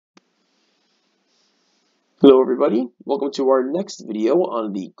Hello everybody, welcome to our next video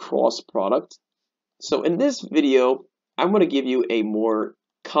on the cross product. So in this video, I'm going to give you a more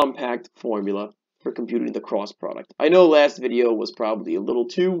compact formula for computing the cross product. I know last video was probably a little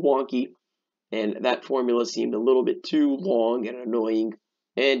too wonky and that formula seemed a little bit too long and annoying,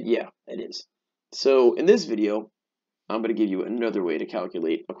 and yeah, it is. So in this video, I'm going to give you another way to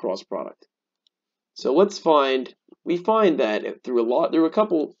calculate a cross product. So we find that through a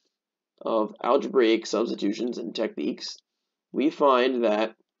couple of algebraic substitutions and techniques, we find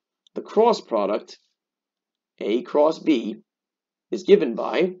that the cross product, A cross B, is given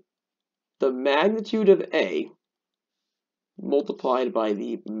by the magnitude of A multiplied by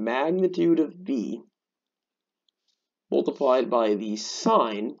the magnitude of B multiplied by the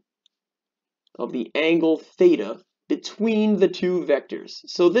sine of the angle theta between the two vectors.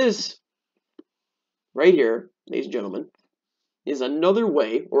 So this right here, ladies and gentlemen, is another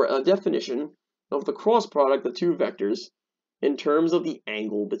way or a definition of the cross product of two vectors in terms of the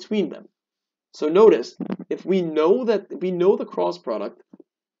angle between them. So notice, if we know the cross product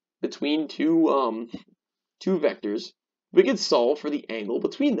between two vectors, we could solve for the angle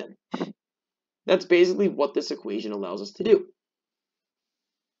between them. That's basically what this equation allows us to do.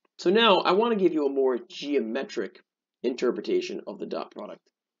 So now I want to give you a more geometric interpretation of the dot product.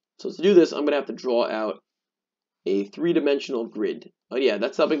 So to do this, I'm going to have to draw out a three-dimensional grid. Oh yeah,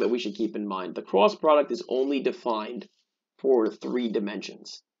 that's something that we should keep in mind. The cross product is only defined for 3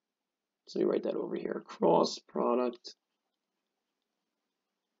 dimensions. So let me write that over here. Cross product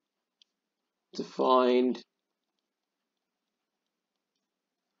defined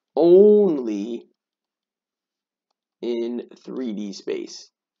only in 3D space.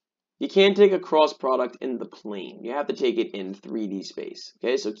 You can't take a cross product in the plane. You have to take it in 3D space.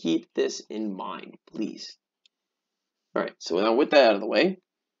 Okay, so keep this in mind, please. All right, so now with that out of the way,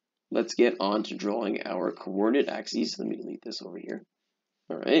 let's get on to drawing our coordinate axes. Let me delete this over here.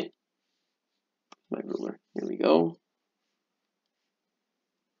 All right, my ruler. Here we go.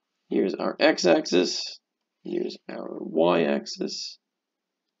 Here's our x-axis. Here's our y-axis.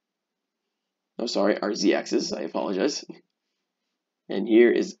 Oh, sorry, our z-axis. I apologize. And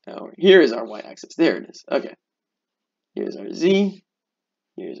here is our y-axis. There it is. Okay. Here's our z.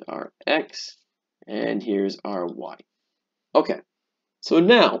 Here's our x. And here's our y. Okay. So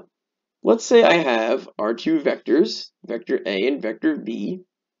now, let's say I have our two vectors, vector A and vector B.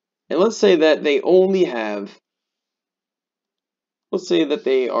 And let's say that they only have, let's say that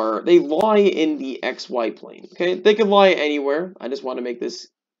they lie in the xy plane. Okay, they could lie anywhere. I just want to make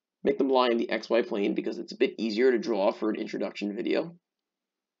them lie in the xy plane because it's a bit easier to draw for an introduction video.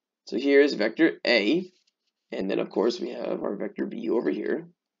 So here's vector A, and then of course we have our vector B over here.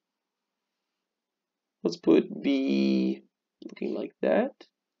 Let's put B looking like that.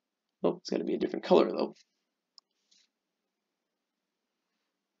 Oh, it's got to be a different color though.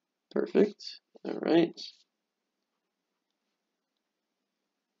 Perfect. All right.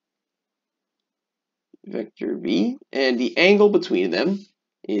 Vector B, and the angle between them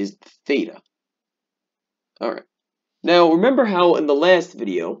is theta. All right. Now, remember how in the last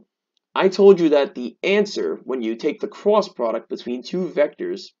video, I told you that the answer, when you take the cross product between two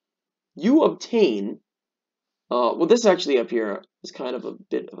vectors, you obtain, well, this actually up here is kind of a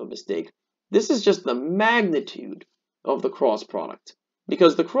bit of a mistake. This is just the magnitude of the cross product,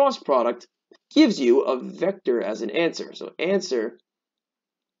 because the cross product gives you a vector as an answer. So answer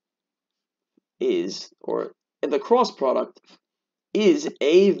is, or the cross product is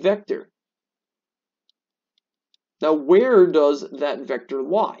a vector. Now, where does that vector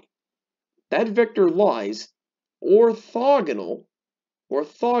lie? That vector lies orthogonal.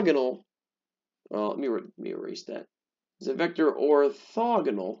 Let me erase that. Is a vector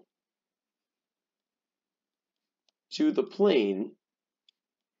orthogonal to the plane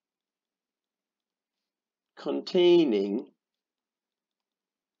containing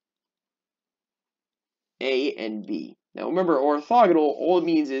A and B. Now remember, orthogonal, all it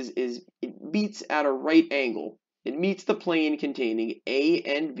means is it meets at a right angle. It meets the plane containing A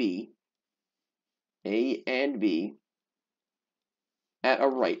and B at a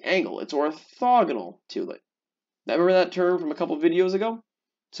right angle. It's orthogonal to it. Now remember that term from a couple of videos ago?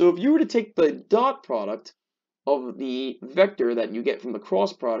 So if you were to take the dot product of the vector that you get from the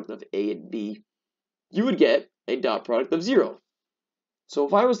cross product of A and B, you would get a dot product of 0. So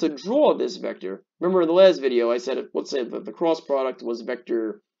if I was to draw this vector, remember in the last video I said, let's say that the cross product was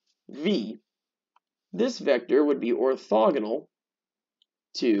vector V. This vector would be orthogonal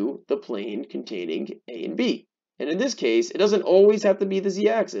to the plane containing A and B. And in this case, it doesn't always have to be the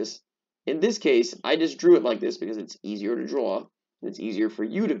z-axis. In this case, I just drew it like this because it's easier to draw, and it's easier for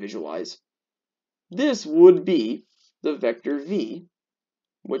you to visualize. this would be the vector v,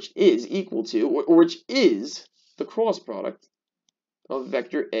 which is equal to, or which is the cross product of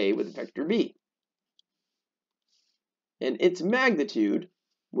vector A with vector B. And its magnitude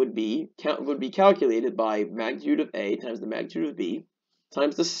would be calculated by magnitude of A times the magnitude of B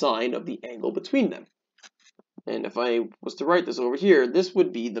times the sine of the angle between them. And if I was to write this over here, this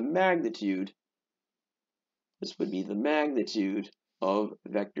would be the magnitude. This would be the magnitude of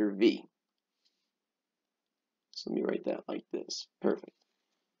vector v. So let me write that like this. Perfect.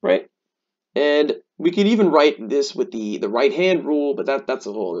 Right? And we could even write this with the right-hand rule, but that's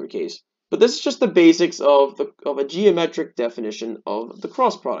a whole other case. But this is just the basics of a geometric definition of the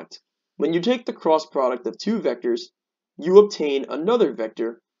cross product. When you take the cross product of two vectors, you obtain another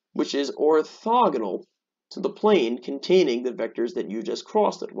vector which is orthogonal to the plane containing the vectors that you just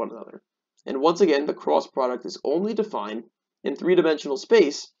crossed at one another. And once again, the cross product is only defined in three-dimensional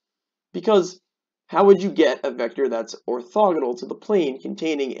space, because how would you get a vector that's orthogonal to the plane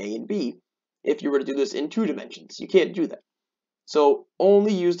containing A and B if you were to do this in 2 dimensions? You can't do that. So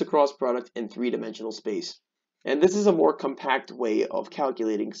only use the cross product in 3-dimensional space. And this is a more compact way of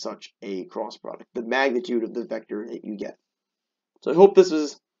calculating such a cross product, the magnitude of the vector that you get. So I hope this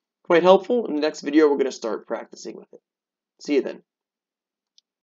was quite helpful. In the next video, we're going to start practicing with it. See you then.